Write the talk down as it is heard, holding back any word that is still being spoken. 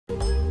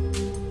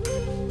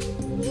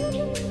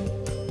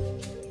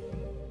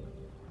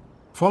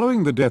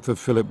Following the death of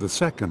Philip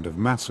II of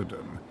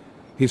Macedon,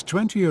 his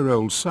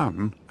 20-year-old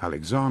son,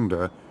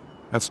 Alexander,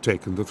 has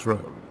taken the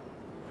throne.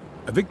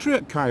 A victory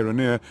at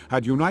Chaeronea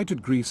had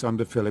united Greece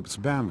under Philip's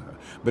banner,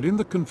 but in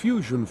the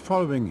confusion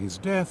following his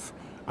death,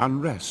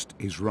 unrest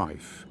is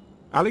rife.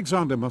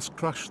 Alexander must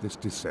crush this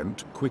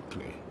dissent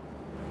quickly.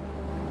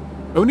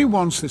 Only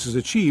once this is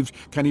achieved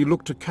can he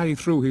look to carry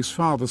through his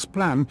father's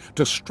plan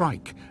to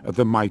strike at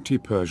the mighty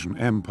Persian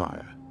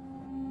Empire.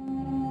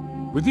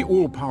 With the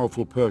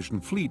all-powerful Persian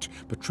fleet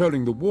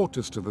patrolling the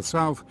waters to the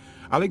south,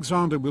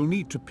 Alexander will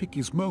need to pick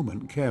his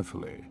moment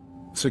carefully.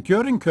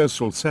 Securing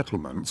coastal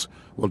settlements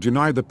will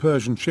deny the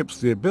Persian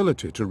ships the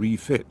ability to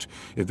refit,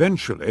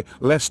 eventually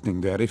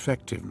lessening their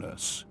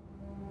effectiveness.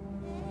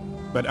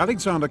 But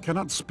Alexander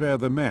cannot spare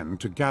the men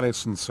to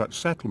garrison such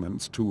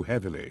settlements too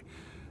heavily,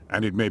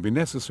 and it may be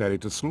necessary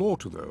to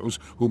slaughter those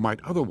who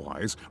might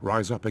otherwise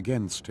rise up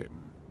against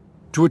him.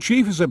 To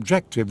achieve his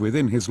objective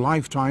within his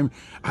lifetime,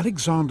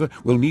 Alexander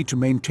will need to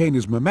maintain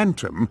his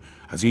momentum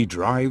as he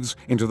drives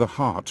into the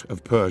heart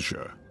of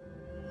Persia.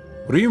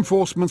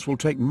 Reinforcements will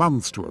take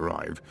months to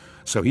arrive,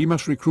 so he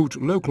must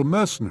recruit local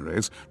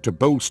mercenaries to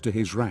bolster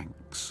his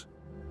ranks.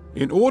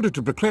 In order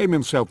to proclaim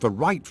himself the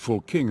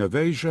rightful king of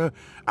Asia,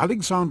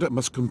 Alexander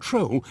must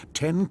control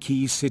 10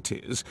 key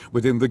cities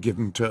within the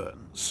given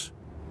turns.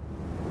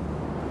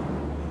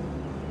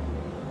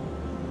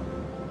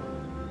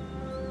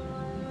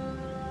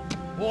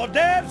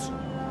 Orders!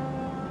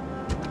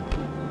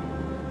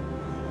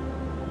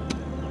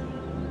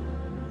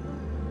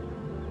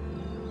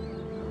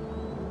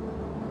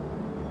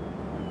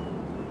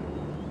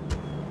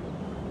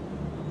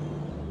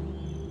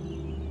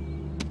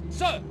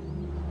 Sir!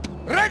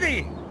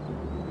 Ready!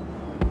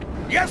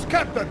 Yes,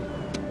 Captain!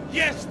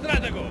 Yes,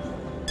 Strategos!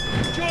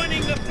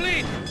 Joining the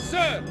fleet,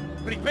 sir!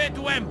 Prepare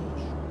to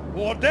ambush!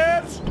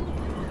 Orders!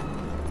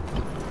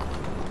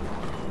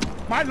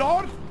 My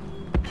lord!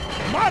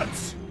 March!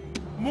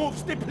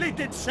 Moves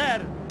depleted,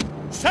 sir!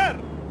 Sir!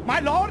 My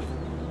lord!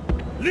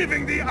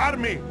 Leaving the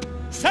army!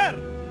 Sir!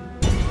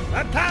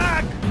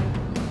 Attack!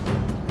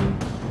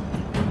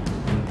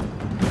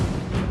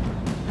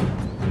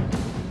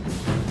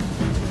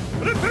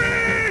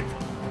 Retreat!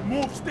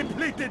 Moves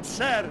depleted,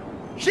 sir!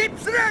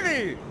 Ships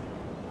ready!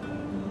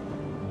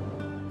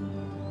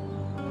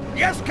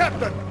 Yes,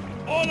 Captain!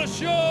 All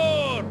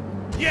ashore!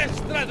 Yes,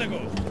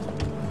 Strategos!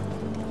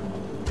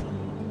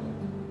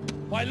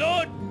 My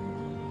lord!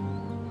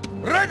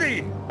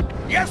 Ready!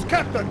 Yes,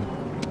 Captain!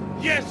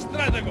 Yes,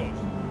 Strategos!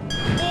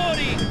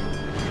 Boarding!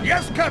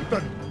 Yes,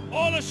 Captain!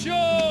 All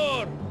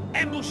ashore!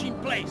 Ambush in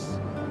place!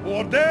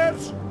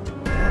 Orders!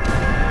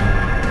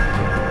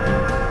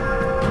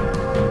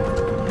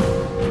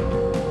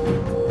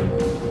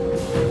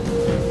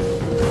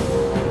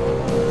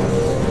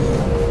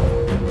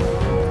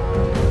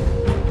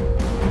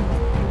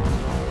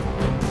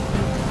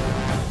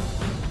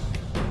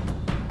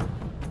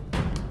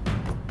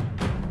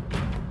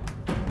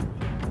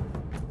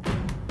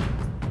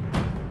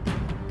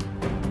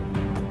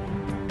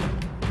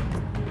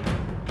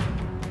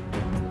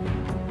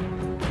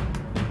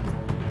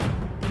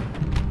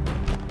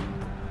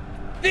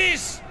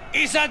 This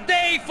is a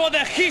day for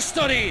the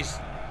histories!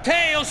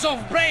 Tales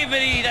of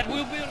bravery that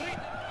will be written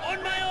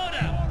on my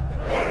order!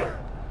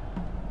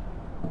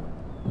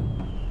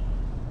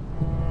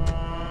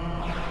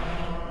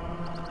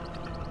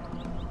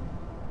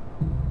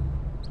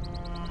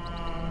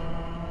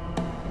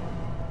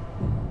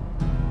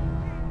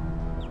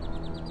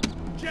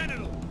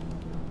 General!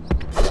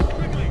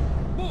 Quickly!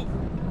 Move!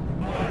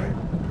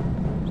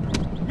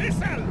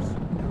 Missiles!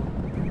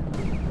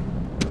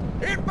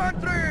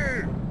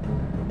 Infantry!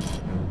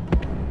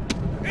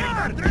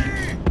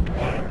 Infantry!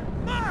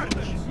 March!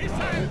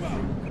 Missiles!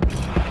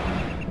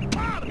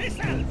 March!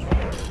 Missiles!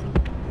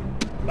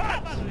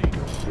 March!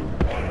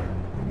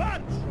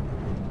 March!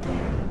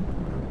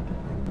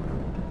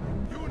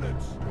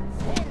 Units!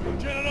 Forward!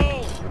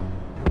 General!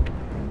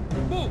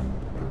 Move!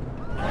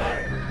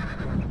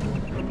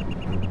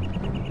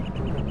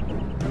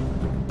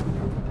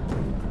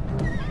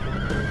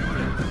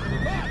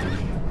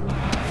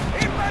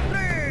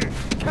 Infantry!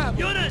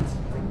 Units!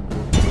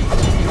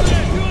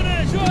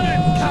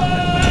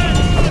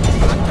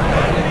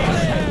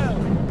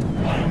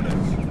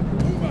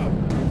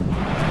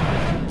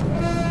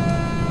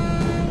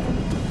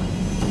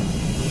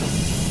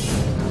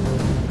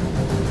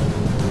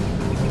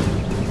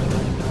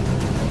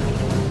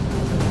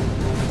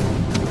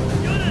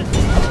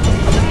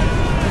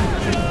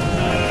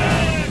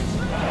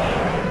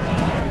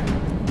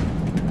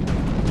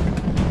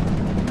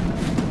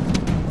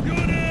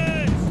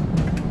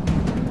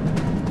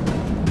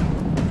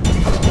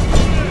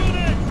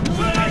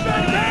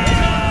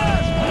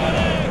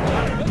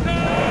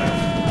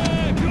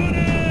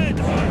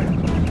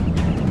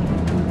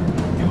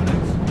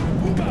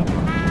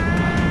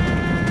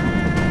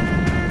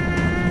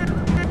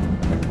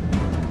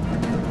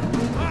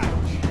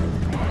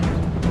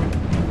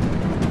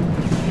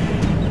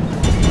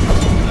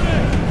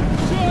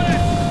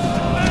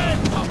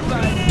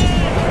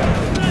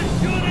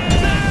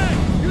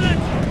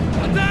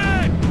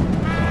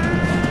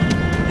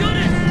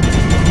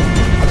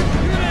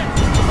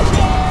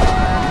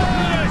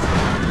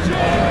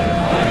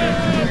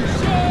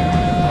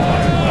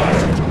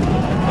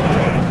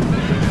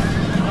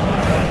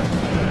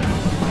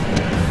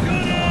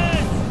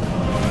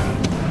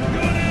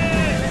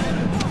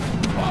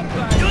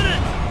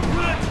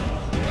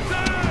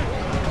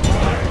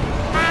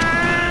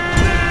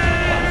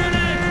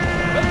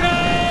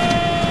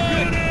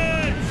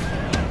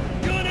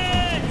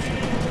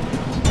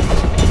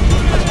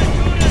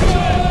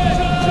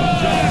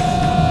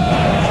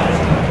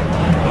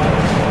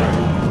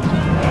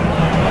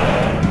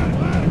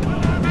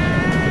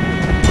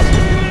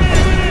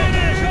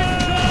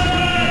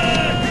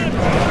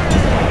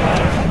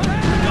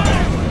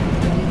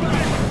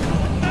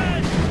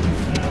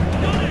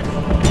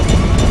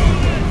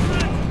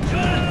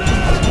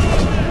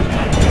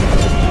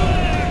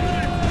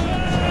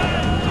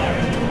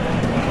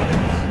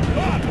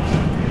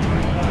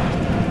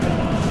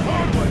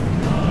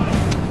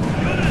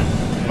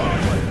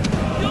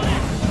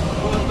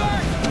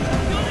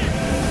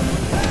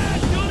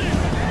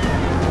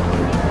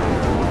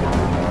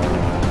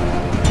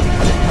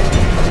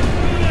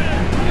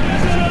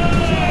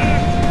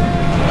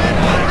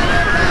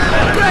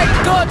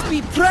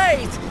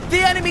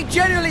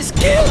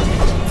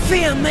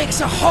 makes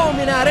a home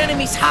in our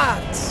enemies'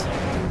 hearts.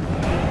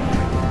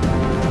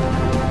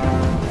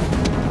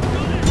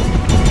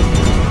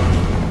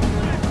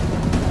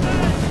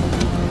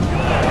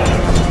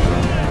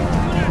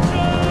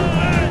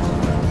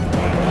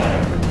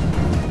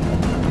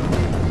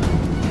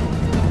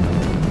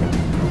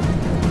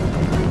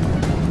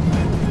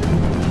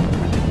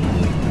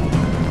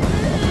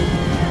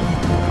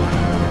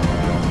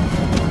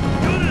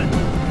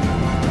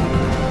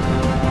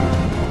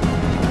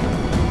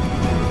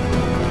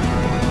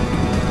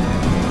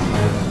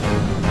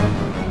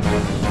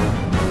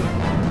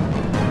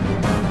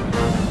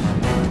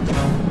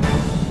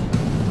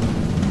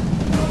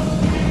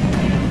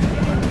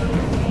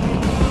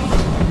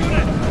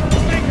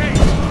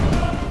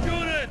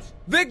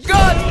 The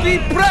gods be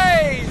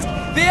praised!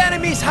 The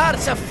enemy's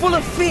hearts are full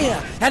of fear,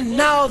 and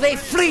now they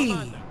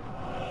flee!